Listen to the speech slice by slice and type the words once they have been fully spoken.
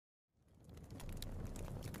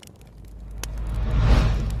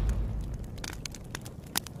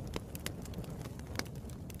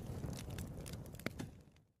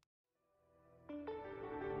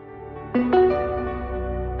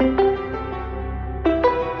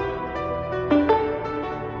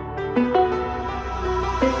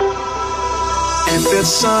If it's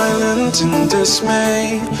silent in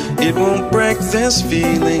dismay, it won't break this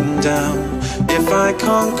feeling down. If I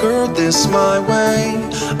conquer this my way,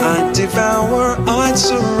 I'd devour, I'd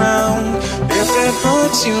surround. If it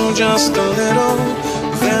hurts you just a little,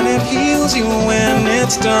 then it heals you when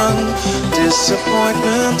it's done.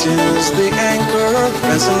 Disappointment is the anchor,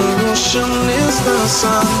 resolution is the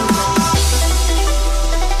sun.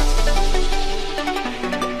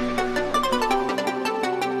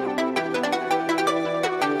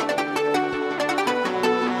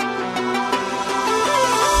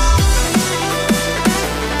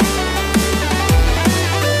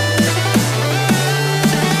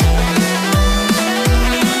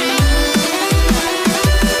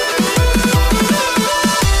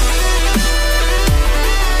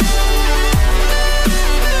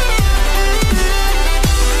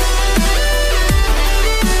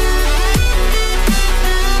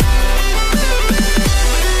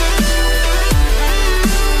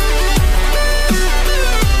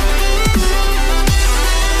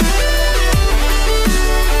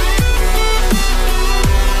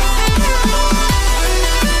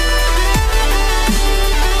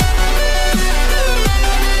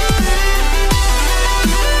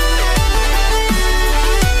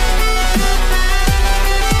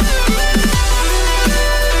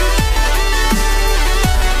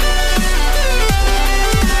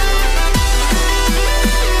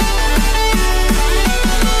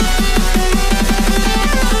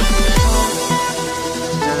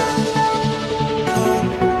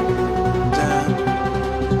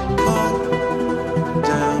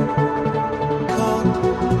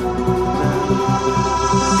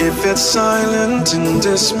 If it's silent in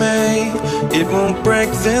dismay, it won't break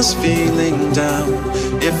this feeling down.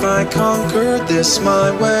 If I conquered this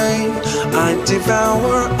my way, I'd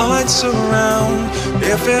devour, I'd surround.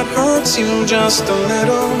 If it hurts you just a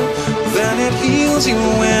little, then it heals you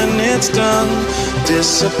when it's done.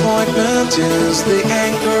 Disappointment is the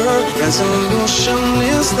anchor, resolution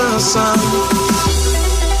is the sun.